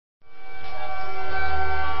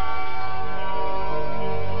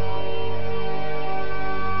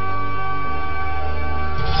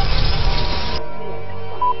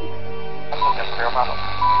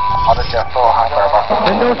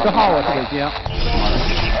10号，我是北京。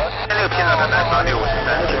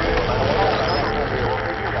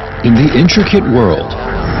In the intricate world,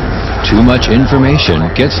 too much information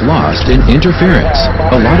gets lost in interference.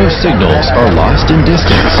 A lot of signals are lost in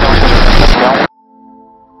distance.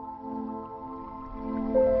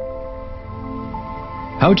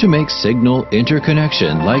 How to make signal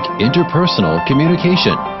interconnection like interpersonal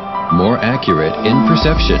communication, more accurate in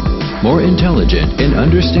perception, more intelligent in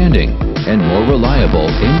understanding, and more reliable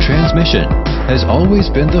in transmission has always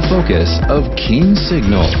been the focus of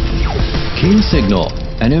Kingsignal. Kingsignal,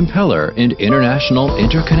 an impeller in international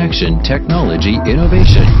interconnection technology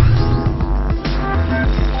innovation.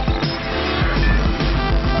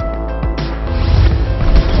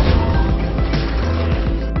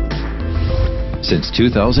 Since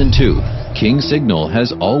 2002, Kingsignal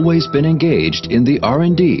has always been engaged in the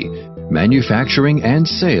R&D, manufacturing and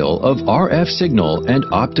sale of RF signal and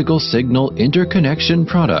optical signal interconnection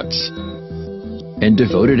products, and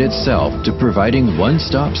devoted itself to providing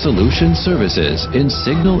one-stop solution services in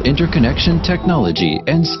signal interconnection technology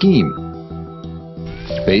and scheme.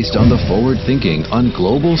 Based on the forward thinking on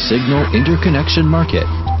global signal interconnection market,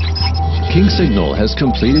 Kingsignal has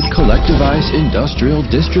completed collectivized industrial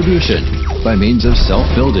distribution by means of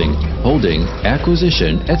self-building, holding,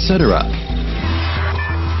 acquisition, etc.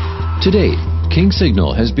 To date,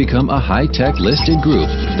 Kingsignal has become a high-tech listed group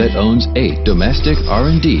that owns 8 domestic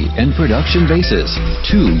R&D and production bases,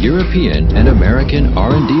 2 European and American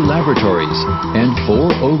R&D laboratories, and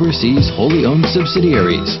 4 overseas wholly owned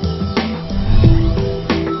subsidiaries.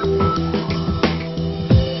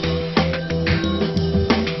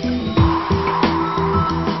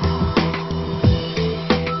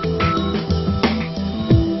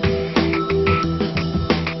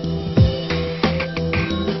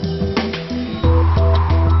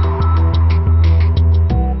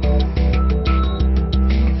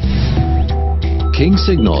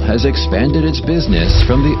 Kingsignal has expanded its business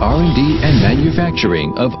from the R&D and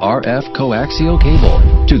manufacturing of RF coaxial cable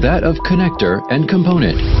to that of connector and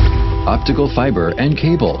component, optical fiber and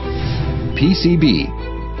cable, PCB,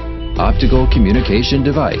 optical communication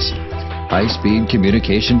device, high-speed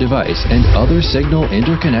communication device and other signal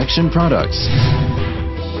interconnection products,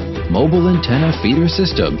 mobile antenna feeder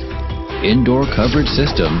system, indoor coverage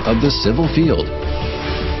system of the civil field,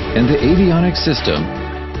 and the avionics system,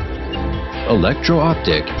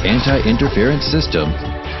 electro-optic anti-interference system,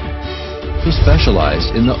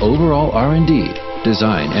 specialized in the overall R&D,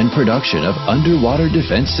 design and production of underwater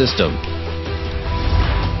defense system,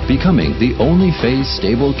 becoming the only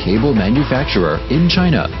phase-stable cable manufacturer in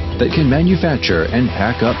China that can manufacture and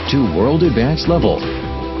pack up to world advanced level.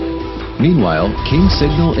 Meanwhile,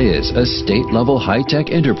 Kingsignal is a state-level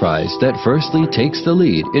high-tech enterprise that firstly takes the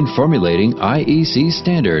lead in formulating IEC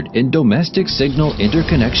standard in domestic signal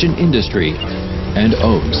interconnection industry and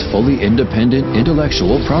owns fully independent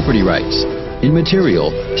intellectual property rights in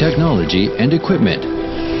material, technology, and equipment,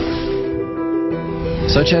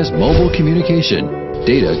 such as mobile communication,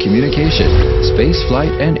 data communication, space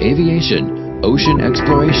flight and aviation, ocean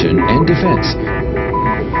exploration and defense.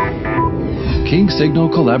 Kingsignal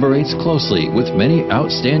collaborates closely with many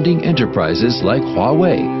outstanding enterprises like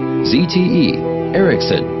Huawei, ZTE,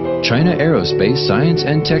 Ericsson, China Aerospace Science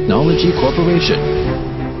and Technology Corporation.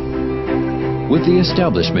 With the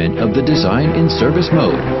establishment of the Design in Service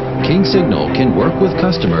mode, Kingsignal can work with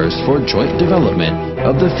customers for joint development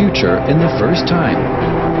of the future in the first time,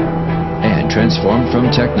 and transform from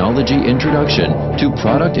technology introduction to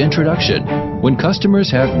product introduction. When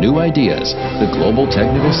customers have new ideas, the Global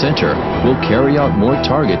Technical Center will carry out more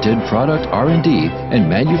targeted product R&D and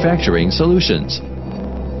manufacturing solutions.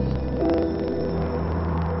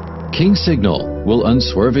 Kingsignal will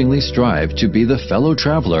unswervingly strive to be the fellow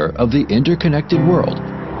traveler of the interconnected world.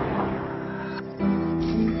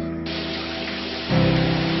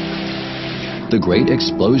 The great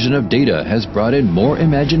explosion of data has brought in more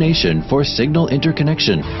imagination for signal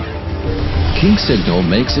interconnection. Kingsignal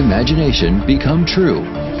makes imagination become true.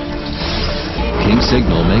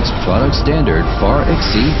 Kingsignal makes product standard far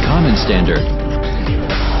exceed common standard.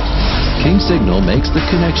 Kingsignal makes the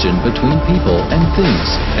connection between people and things,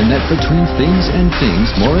 and that between things and things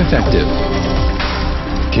more effective.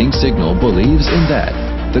 Kingsignal believes in that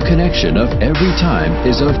the connection of every time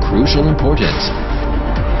is of crucial importance.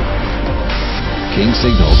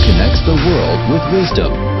 Kingsignal connects the world with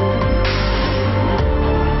wisdom.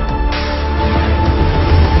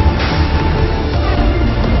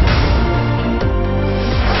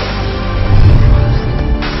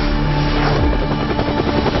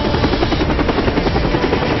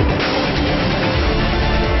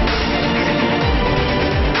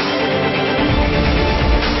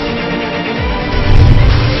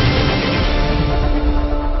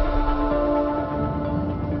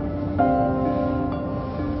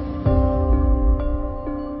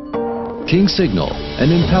 Kingsignal, an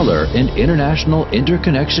impeller in international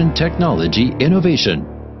interconnection technology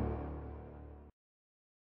innovation.